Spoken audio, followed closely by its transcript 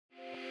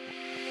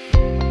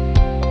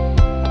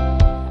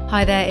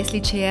Hi there, it's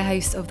Lucia,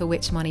 host of the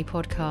Which Money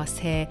podcast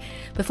here.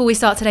 Before we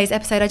start today's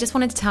episode, I just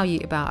wanted to tell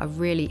you about a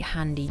really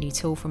handy new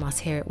tool from us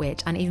here at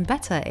Which, and even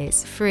better,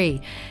 it's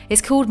free.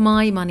 It's called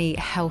My Money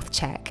Health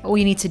Check. All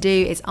you need to do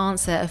is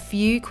answer a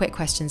few quick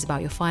questions about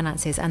your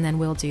finances, and then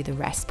we'll do the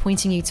rest,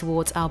 pointing you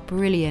towards our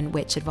brilliant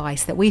Which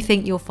advice that we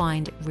think you'll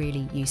find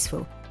really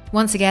useful.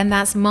 Once again,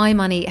 that's My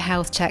Money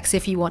Health Checks.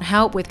 If you want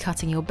help with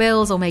cutting your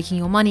bills or making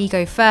your money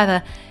go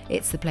further,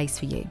 it's the place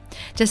for you.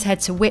 Just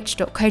head to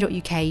which.co.uk/My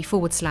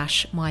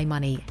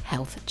Money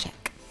Health Check.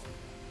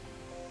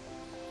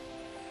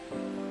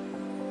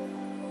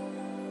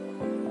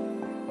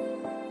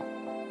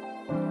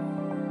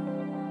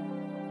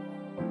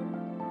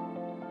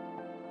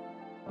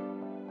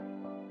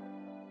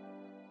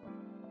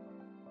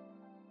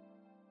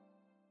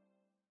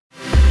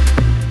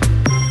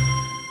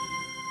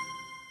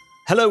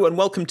 Hello and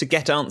welcome to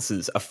Get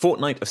Answers, a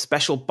fortnight of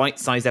special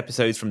bite-sized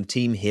episodes from the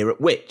team here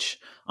at Which.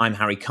 I'm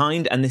Harry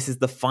Kind, and this is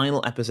the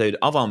final episode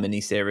of our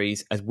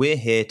mini-series as we're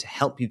here to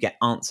help you get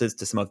answers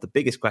to some of the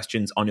biggest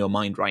questions on your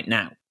mind right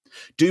now.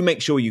 Do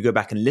make sure you go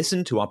back and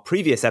listen to our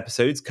previous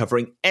episodes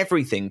covering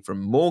everything from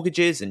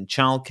mortgages and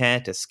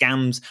childcare to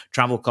scams,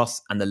 travel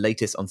costs, and the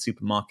latest on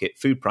supermarket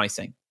food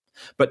pricing.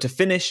 But to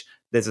finish,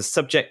 there's a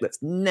subject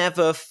that's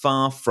never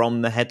far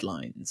from the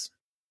headlines.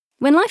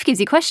 When life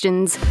gives you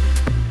questions,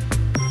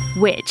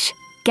 Which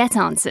Get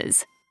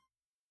Answers.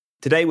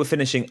 Today we're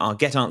finishing our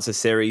Get Answers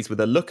series with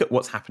a look at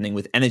what's happening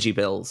with energy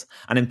bills,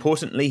 and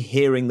importantly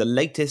hearing the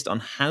latest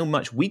on how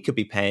much we could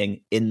be paying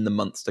in the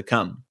months to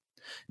come.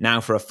 Now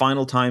for a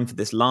final time for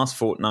this last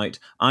fortnight,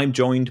 I'm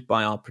joined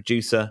by our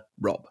producer,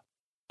 Rob.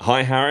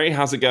 Hi Harry,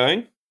 how's it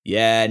going?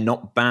 Yeah,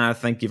 not bad,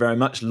 thank you very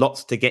much.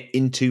 Lots to get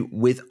into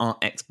with our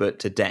expert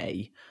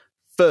today.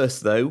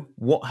 First though,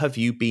 what have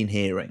you been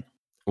hearing?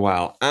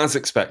 Well, as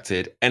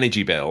expected,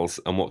 energy bills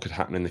and what could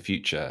happen in the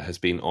future has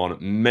been on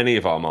many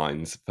of our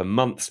minds for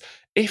months,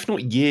 if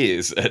not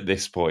years at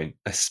this point,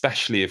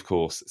 especially, of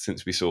course,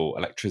 since we saw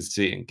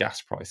electricity and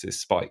gas prices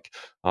spike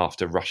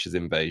after Russia's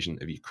invasion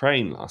of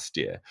Ukraine last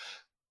year.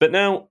 But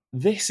now,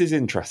 this is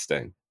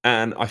interesting,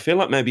 and I feel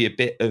like maybe a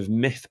bit of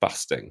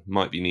myth-busting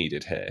might be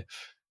needed here.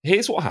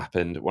 Here's what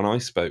happened when I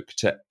spoke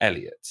to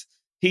Elliot.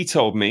 He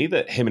told me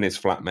that him and his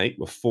flatmate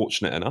were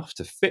fortunate enough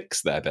to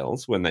fix their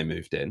bills when they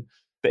moved in,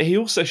 but he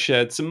also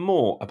shared some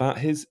more about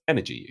his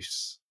energy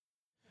use.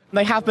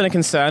 They have been a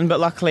concern, but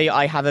luckily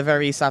I have a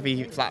very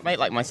savvy flatmate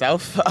like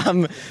myself.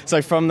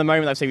 So from the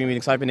moment I've seen moving,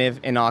 because I've been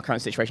in our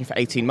current situation for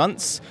 18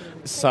 months,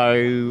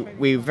 so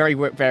we're very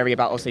wary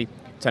about obviously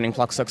turning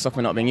plug sockets off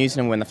and not being used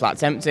them when the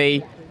flat's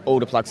empty. All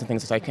the plugs and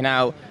things are taken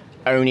out.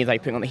 Only they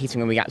putting on the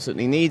heating when we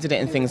absolutely needed it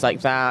and things like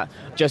that,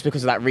 just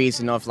because of that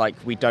reason of like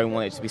we don't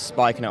want it to be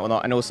spiking out or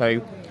not. And also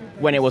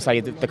when it was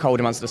like the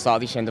colder months at the start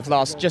of each end of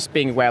last, just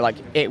being aware like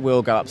it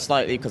will go up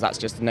slightly because that's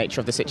just the nature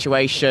of the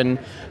situation,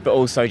 but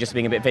also just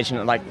being a bit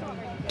vigilant, like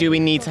do we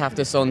need to have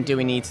this on? Do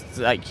we need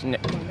to, like, you know,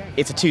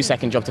 it's a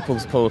 2-second job to pull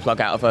the plug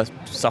out of a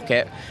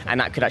socket, and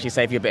that could actually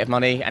save you a bit of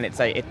money, and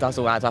it does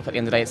all add up at the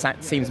end of the day.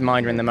 It seems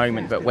minor in the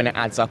moment, but when it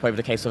adds up over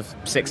the case of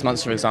 6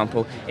 months, for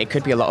example, it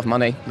could be a lot of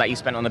money that you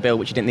spent on a bill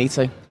which you didn't need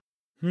to.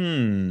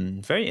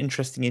 Very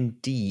interesting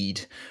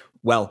indeed.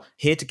 Well,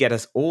 here to get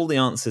us all the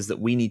answers that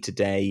we need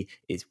today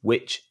is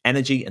Which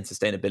Energy and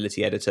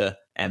Sustainability Editor,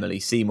 Emily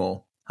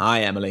Seymour.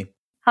 Hi, Emily.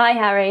 Hi,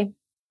 Harry.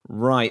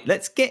 Right,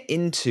 let's get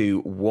into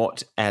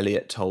what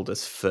Elliot told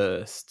us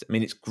first. I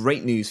mean, it's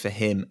great news for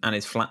him and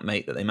his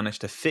flatmate that they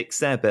managed to fix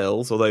their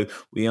bills, although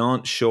we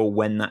aren't sure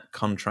when that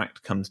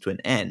contract comes to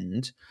an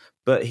end.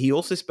 But he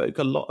also spoke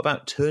a lot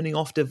about turning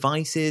off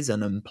devices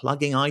and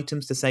unplugging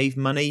items to save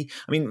money.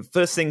 I mean,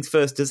 first things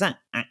first, does that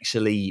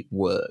actually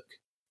work?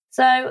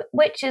 So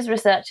Which's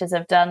researchers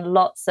have done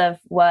lots of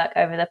work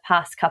over the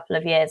past couple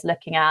of years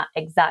looking at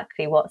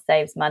exactly what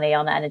saves money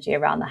on energy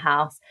around the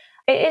house.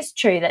 It is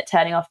true that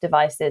turning off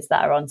devices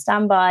that are on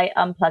standby,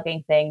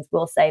 unplugging things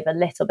will save a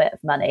little bit of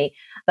money,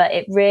 but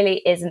it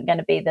really isn't going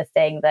to be the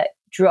thing that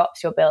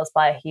drops your bills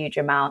by a huge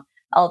amount.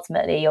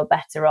 Ultimately, you're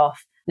better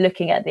off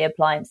looking at the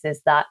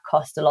appliances that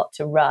cost a lot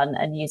to run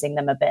and using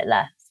them a bit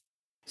less.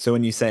 So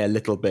when you say a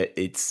little bit,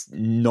 it's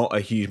not a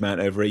huge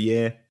amount over a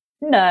year?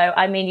 No,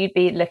 I mean, you'd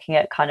be looking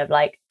at kind of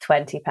like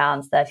 £20,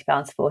 £30,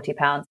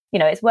 £40. You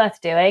know, it's worth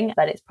doing,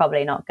 but it's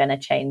probably not going to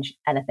change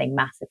anything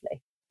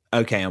massively.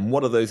 Okay, and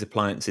what are those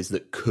appliances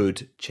that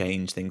could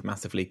change things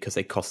massively because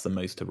they cost the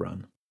most to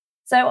run?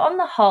 So on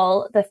the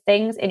whole, the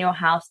things in your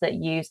house that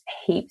use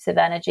heaps of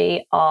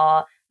energy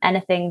are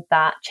anything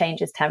that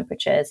changes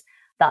temperatures.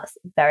 That's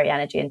very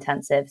energy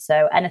intensive.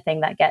 So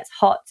anything that gets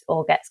hot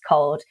or gets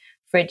cold,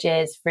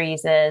 fridges,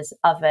 freezers,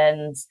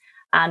 ovens.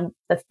 And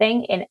the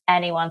thing in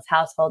anyone's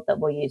household that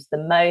will use the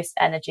most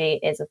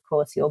energy is, of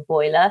course, your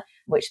boiler,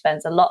 which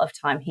spends a lot of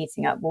time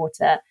heating up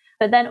water.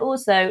 But then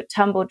also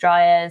tumble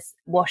dryers,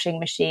 washing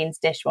machines,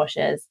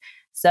 dishwashers.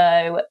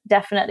 So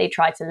definitely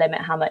try to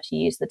limit how much you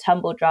use the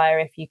tumble dryer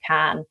if you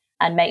can,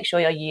 and make sure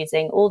you're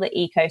using all the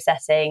eco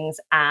settings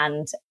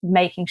and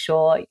making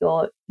sure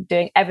you're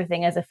doing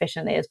everything as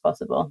efficiently as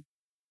possible.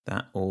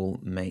 That all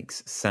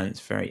makes sense.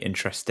 Very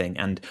interesting.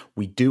 And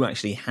we do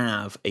actually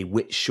have a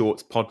Which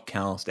Shorts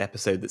podcast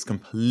episode that's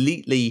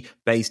completely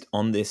based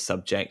on this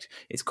subject.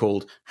 It's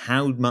called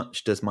How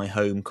Much Does My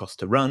Home Cost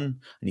to Run?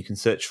 And you can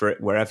search for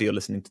it wherever you're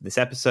listening to this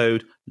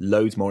episode.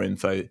 Loads more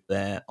info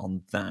there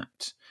on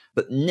that.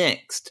 But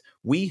next,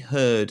 we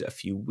heard a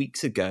few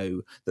weeks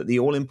ago that the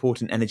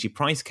all-important energy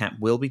price cap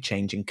will be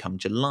changing come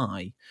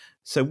July.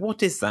 So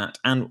what is that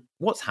and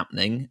what's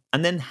happening?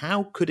 And then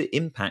how could it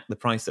impact the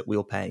price that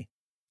we'll pay?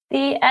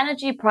 The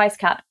energy price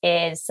cap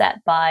is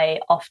set by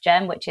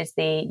Ofgem, which is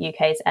the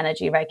UK's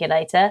energy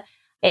regulator.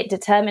 It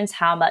determines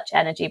how much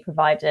energy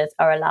providers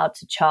are allowed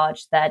to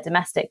charge their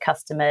domestic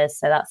customers,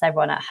 so that's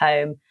everyone at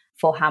home,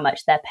 for how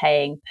much they're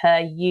paying per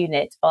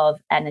unit of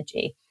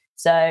energy.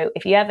 So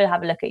if you ever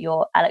have a look at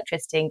your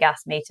electricity and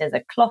gas meters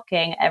are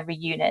clocking every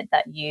unit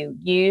that you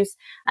use,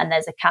 and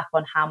there's a cap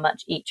on how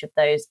much each of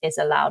those is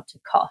allowed to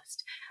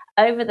cost.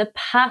 Over the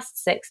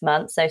past 6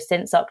 months, so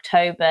since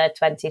October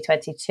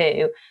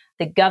 2022,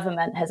 the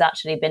government has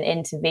actually been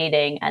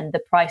intervening, and the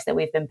price that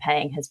we've been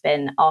paying has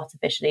been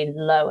artificially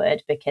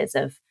lowered because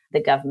of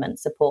the government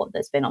support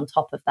that's been on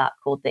top of that,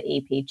 called the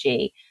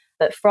EPG.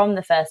 But from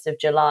the 1st of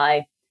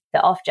July, the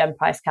Ofgem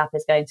price cap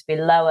is going to be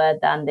lower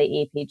than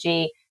the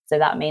EPG. So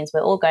that means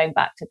we're all going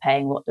back to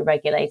paying what the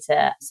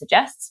regulator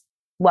suggests.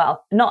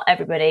 Well, not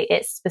everybody.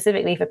 It's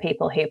specifically for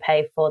people who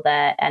pay for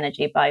their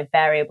energy by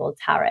variable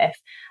tariff.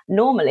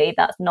 Normally,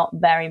 that's not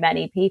very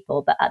many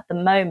people, but at the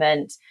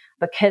moment,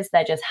 because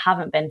there just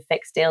haven't been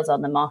fixed deals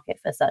on the market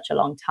for such a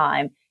long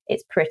time,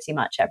 it's pretty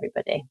much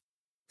everybody.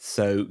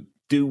 So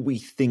do we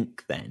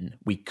think then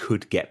we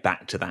could get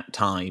back to that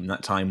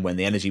time when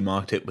the energy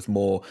market was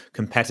more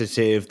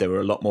competitive, there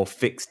were a lot more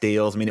fixed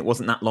deals? I mean, it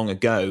wasn't that long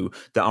ago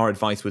that our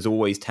advice was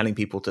always telling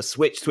people to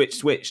switch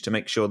to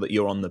make sure that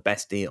you're on the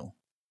best deal.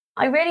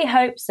 I really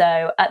hope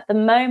so. At the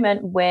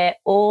moment, we're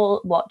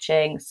all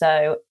watching.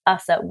 So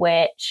us at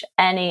Which,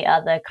 any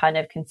other kind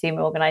of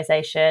consumer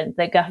organisation,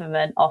 the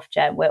government,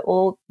 Ofgem, we're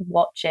all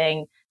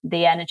watching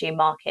the energy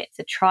market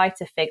to try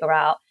to figure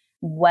out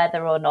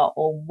whether or not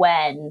or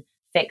when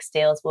fixed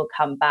deals will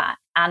come back.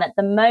 And at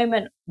the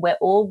moment, we're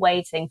all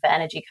waiting for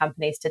energy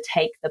companies to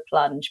take the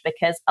plunge,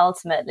 because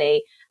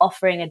ultimately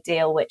offering a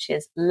deal which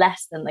is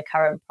less than the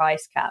current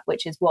price cap,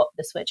 which is what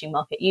the switching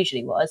market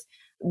usually was,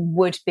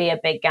 would be a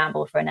big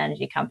gamble for an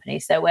energy company.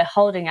 So we're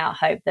holding out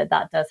hope that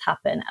that does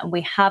happen. And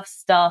we have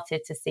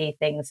started to see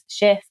things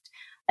shift.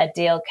 A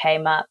deal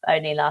came up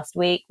only last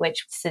week,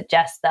 which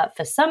suggests that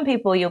for some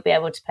people, you'll be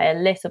able to pay a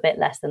little bit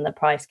less than the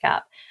price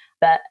cap.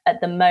 But at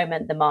the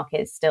moment, the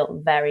market is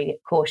still very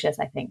cautious,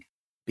 I think.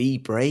 Be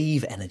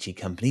brave, energy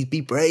companies,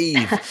 be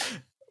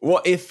brave.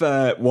 What if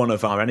one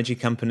of our energy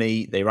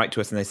company, they write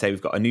to us and they say,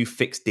 we've got a new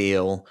fixed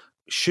deal.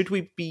 Should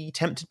we be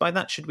tempted by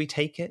that? Should we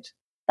take it?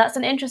 That's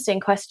an interesting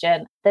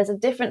question. There's a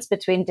difference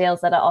between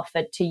deals that are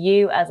offered to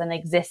you as an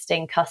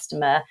existing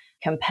customer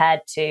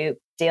compared to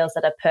deals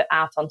that are put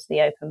out onto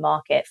the open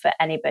market for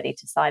anybody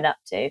to sign up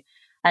to.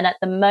 And at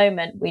the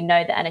moment, we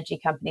know that energy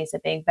companies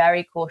are being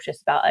very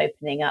cautious about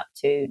opening up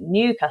to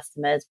new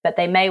customers, but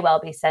they may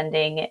well be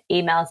sending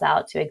emails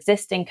out to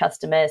existing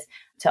customers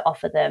to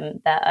offer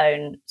them their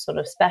own sort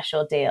of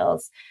special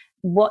deals.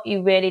 What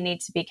you really need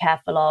to be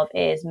careful of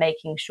is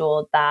making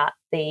sure that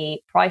the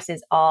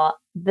prices are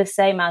the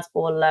same as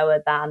or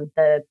lower than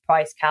the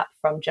price cap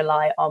from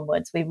July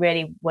onwards. We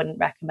really wouldn't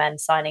recommend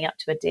signing up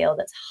to a deal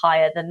that's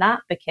higher than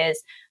that, because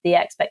the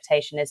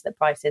expectation is that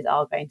prices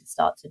are going to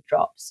start to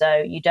drop. So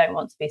you don't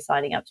want to be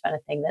signing up to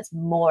anything that's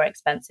more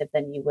expensive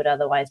than you would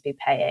otherwise be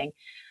paying.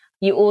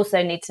 You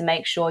also need to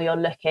make sure you're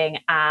looking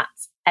at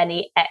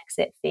any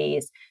exit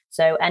fees.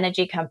 So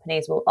energy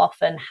companies will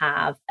often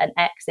have an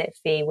exit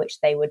fee which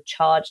they would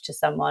charge to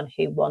someone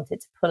who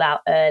wanted to pull out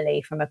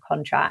early from a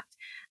contract.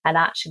 And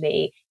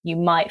actually, you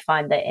might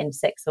find that in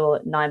 6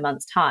 or 9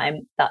 months'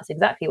 time, that's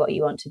exactly what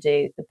you want to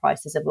do. The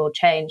prices have all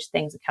changed,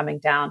 things are coming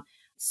down.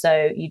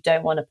 So you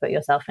don't want to put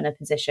yourself in a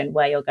position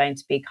where you're going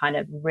to be kind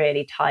of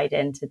really tied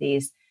into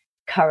these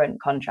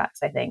current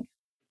contracts, I think.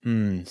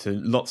 So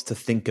lots to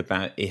think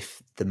about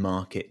if the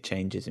market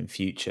changes in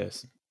future.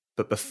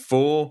 But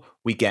before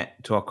we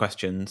get to our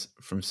questions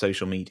from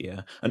social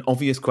media, an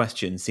obvious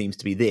question seems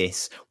to be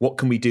this: what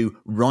can we do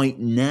right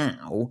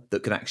now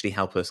that could actually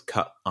help us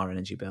cut our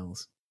energy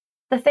bills?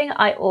 The thing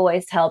I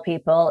always tell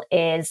people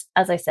is,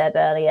 as I said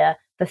earlier,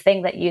 the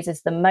thing that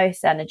uses the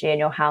most energy in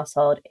your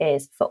household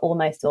is, for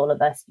almost all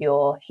of us,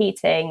 your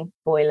heating,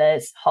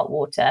 boilers, hot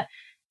water.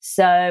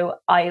 So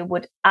I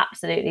would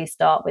absolutely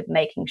start with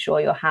making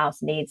sure your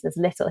house needs as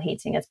little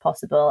heating as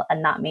possible.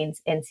 And that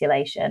means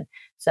insulation.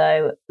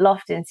 So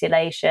loft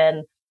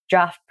insulation,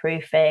 draft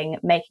proofing,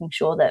 making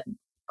sure that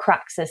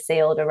cracks are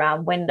sealed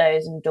around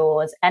windows and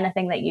doors,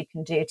 anything that you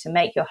can do to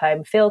make your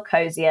home feel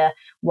cozier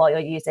while you're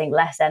using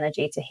less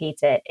energy to heat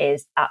it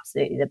is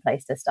absolutely the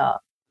place to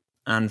start.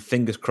 And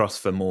fingers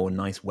crossed for more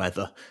nice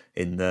weather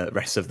in the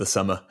rest of the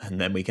summer. And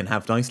then we can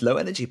have nice low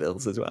energy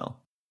bills as well.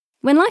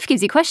 When life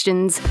gives you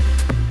questions,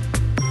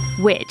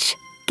 Which?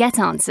 Get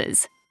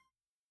answers.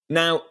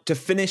 Now, to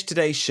finish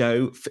today's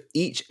show, for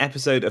each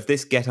episode of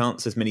this Get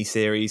Answers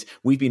mini-series,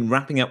 we've been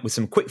wrapping up with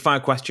some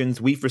quickfire questions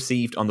we've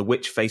received on the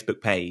Which Facebook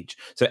page.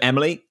 So,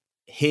 Emily,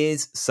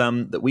 here's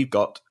some that we've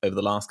got over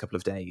the last couple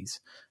of days.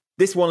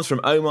 This one's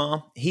from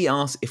Omar. He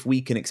asks if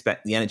we can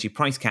expect the energy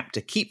price cap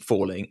to keep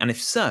falling, and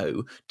if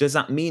so, does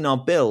that mean our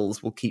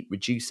bills will keep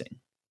reducing?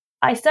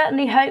 I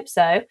certainly hope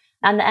so.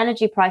 And the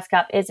energy price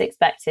cap is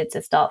expected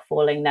to start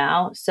falling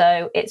now.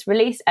 So it's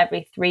released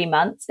every 3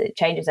 months. It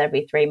changes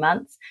every 3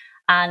 months.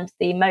 And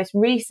the most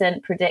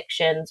recent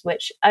predictions,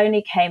 which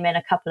only came in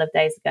a couple of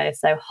days ago,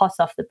 so hot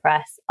off the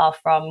press, are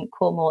from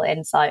Cornwall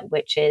Insight,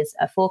 which is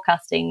a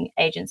forecasting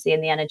agency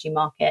in the energy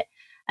market.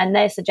 And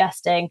they're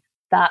suggesting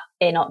that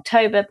in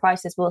October,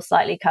 prices will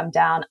slightly come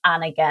down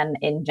and again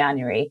in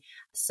January.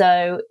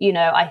 So,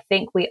 I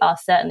think we are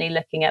certainly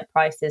looking at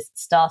prices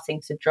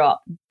starting to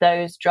drop.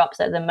 Those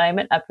drops at the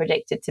moment are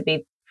predicted to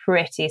be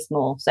pretty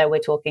small. So we're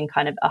talking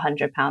kind of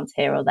 £100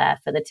 here or there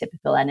for the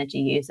typical energy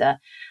user.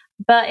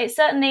 But it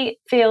certainly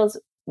feels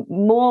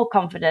more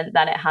confident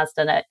than it has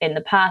done in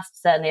the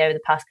past, certainly over the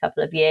past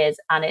couple of years.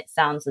 And it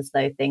sounds as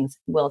though things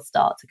will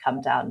start to come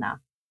down now.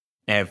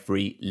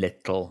 Every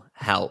little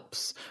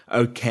helps.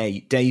 Okay,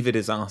 David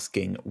is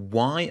asking,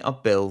 why are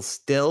bills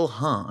still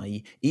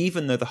high,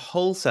 even though the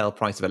wholesale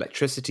price of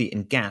electricity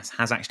and gas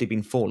has actually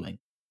been falling?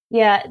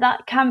 Yeah,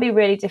 that can be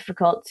really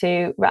difficult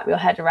to wrap your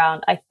head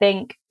around. I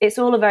think it's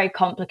all a very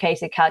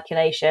complicated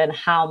calculation,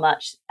 how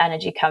much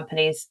energy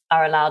companies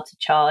are allowed to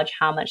charge,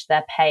 how much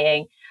they're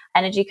paying.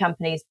 Energy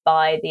companies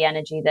buy the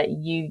energy that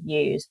you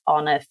use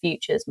on a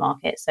futures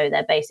market. So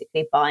they're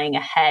basically buying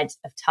ahead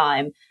of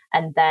time,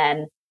 and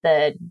then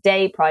the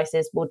day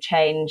prices will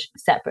change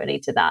separately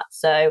to that.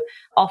 So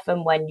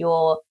often when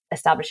you're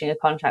establishing a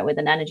contract with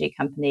an energy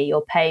company,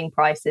 you're paying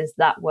prices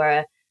that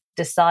were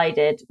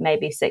decided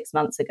maybe 6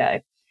 months ago.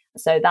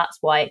 So that's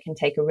why it can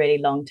take a really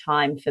long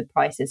time for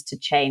prices to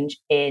change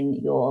in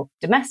your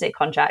domestic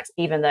contracts,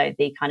 even though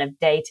the kind of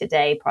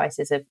day-to-day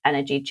prices of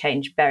energy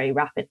change very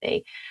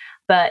rapidly.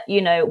 But,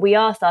 we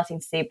are starting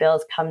to see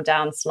bills come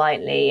down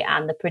slightly,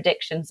 and the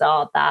predictions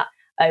are that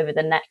over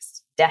the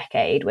next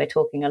decade, we're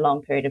talking a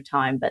long period of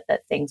time, but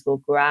that things will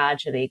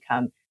gradually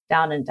come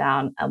down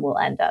and we'll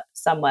end up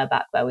somewhere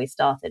back where we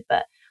started.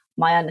 But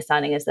my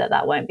understanding is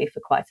that won't be for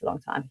quite a long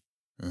time.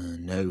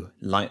 No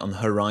light on the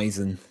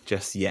horizon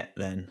just yet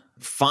then.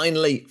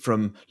 Finally,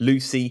 from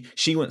Lucy,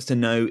 she wants to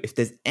know if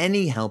there's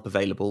any help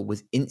available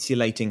with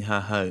insulating her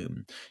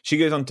home. She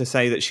goes on to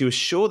say that she was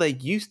sure there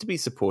used to be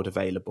support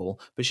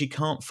available, but she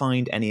can't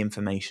find any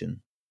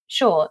information.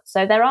 Sure.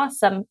 So there are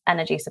some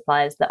energy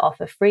suppliers that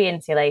offer free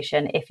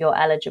insulation if you're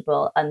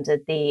eligible under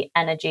the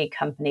Energy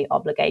Company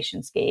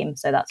Obligation Scheme.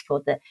 So that's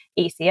called the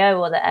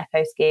ECO or the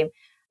ECO scheme.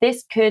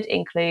 This could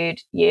include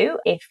you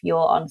if you're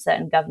on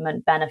certain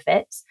government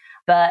benefits,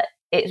 but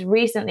it's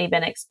recently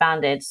been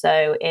expanded.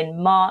 So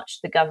in March,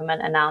 the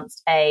government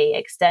announced an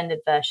extended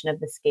version of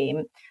the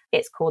scheme.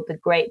 It's called the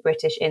Great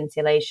British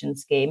Insulation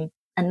Scheme.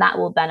 And that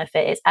will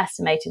benefit, it's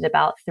estimated,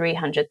 about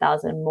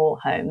 300,000 more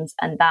homes.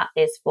 And that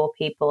is for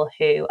people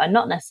who are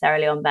not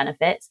necessarily on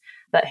benefits,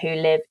 but who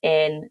live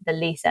in the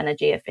least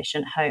energy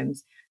efficient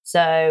homes.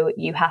 So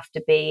you have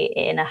to be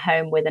in a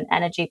home with an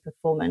energy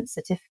performance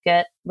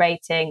certificate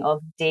rating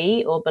of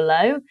D or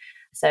below.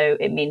 So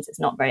it means it's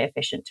not very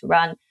efficient to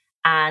run,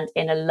 and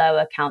in a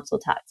lower council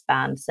tax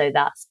band. So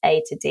that's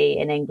A to D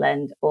in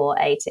England or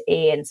A to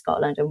E in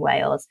Scotland and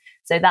Wales.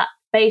 So that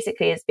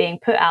basically is being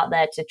put out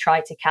there to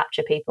try to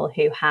capture people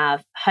who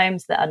have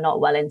homes that are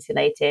not well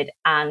insulated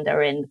and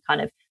are in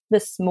kind of the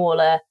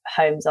smaller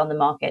homes on the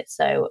market.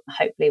 So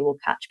hopefully we'll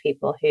catch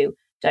people who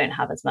don't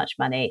have as much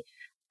money.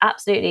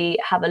 Absolutely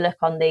have a look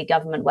on the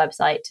government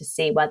website to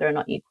see whether or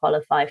not you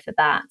qualify for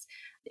that.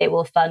 It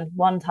will fund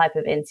one type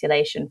of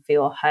insulation for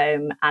your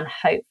home and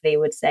hopefully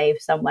would save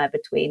somewhere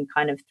between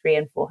kind of £300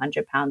 and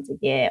 £400 a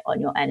year on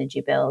your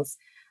energy bills,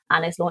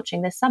 and is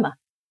launching this summer.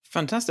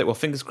 Fantastic. Well,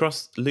 fingers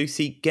crossed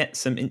Lucy gets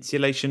some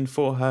insulation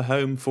for her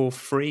home for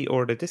free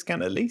or at a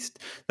discount at least.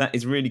 That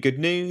is really good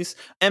news.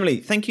 Emily,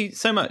 thank you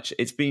so much.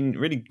 It's been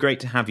really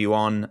great to have you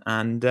on,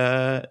 and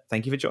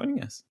thank you for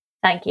joining us.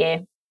 Thank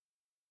you.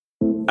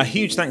 A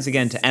huge thanks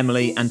again to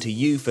Emily and to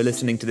you for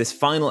listening to this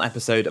final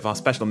episode of our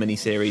special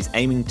mini-series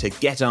aiming to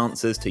get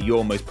answers to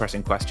your most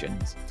pressing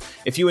questions.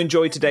 If you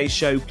enjoyed today's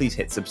show, please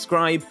hit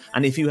subscribe.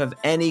 And if you have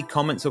any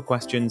comments or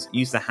questions,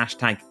 use the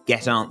hashtag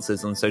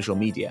 #GetAnswers on social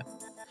media.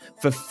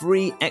 For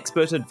free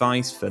expert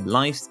advice for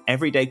life's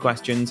everyday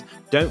questions,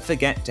 don't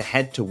forget to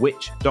head to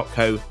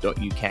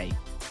which.co.uk.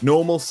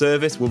 Normal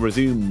service will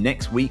resume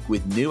next week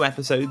with new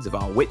episodes of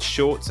our Which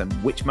Shorts and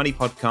Which Money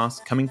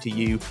podcasts coming to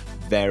you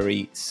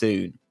very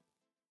soon.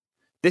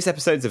 This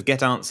episode of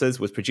Get Answers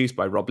was produced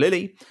by Rob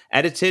Lilly,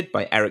 edited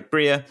by Eric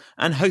Breer,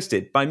 and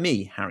hosted by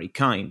me, Harry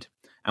Kind.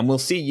 And we'll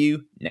see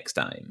you next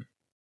time.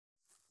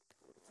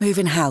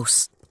 Moving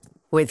house.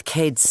 With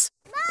kids.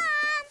 Mom!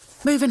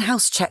 Moving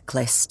house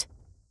checklist.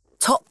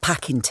 Top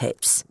packing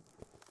tips.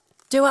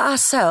 Do it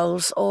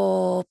ourselves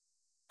or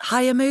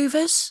hire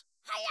movers?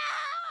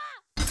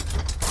 Hiya!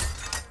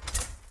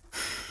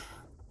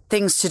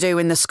 Things to do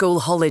in the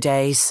school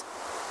holidays.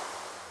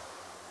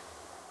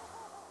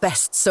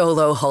 Best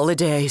solo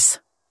holidays.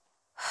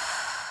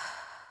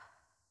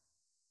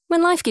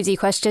 When life gives you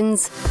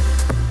questions,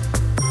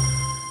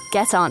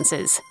 get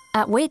answers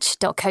at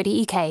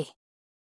which.co.uk.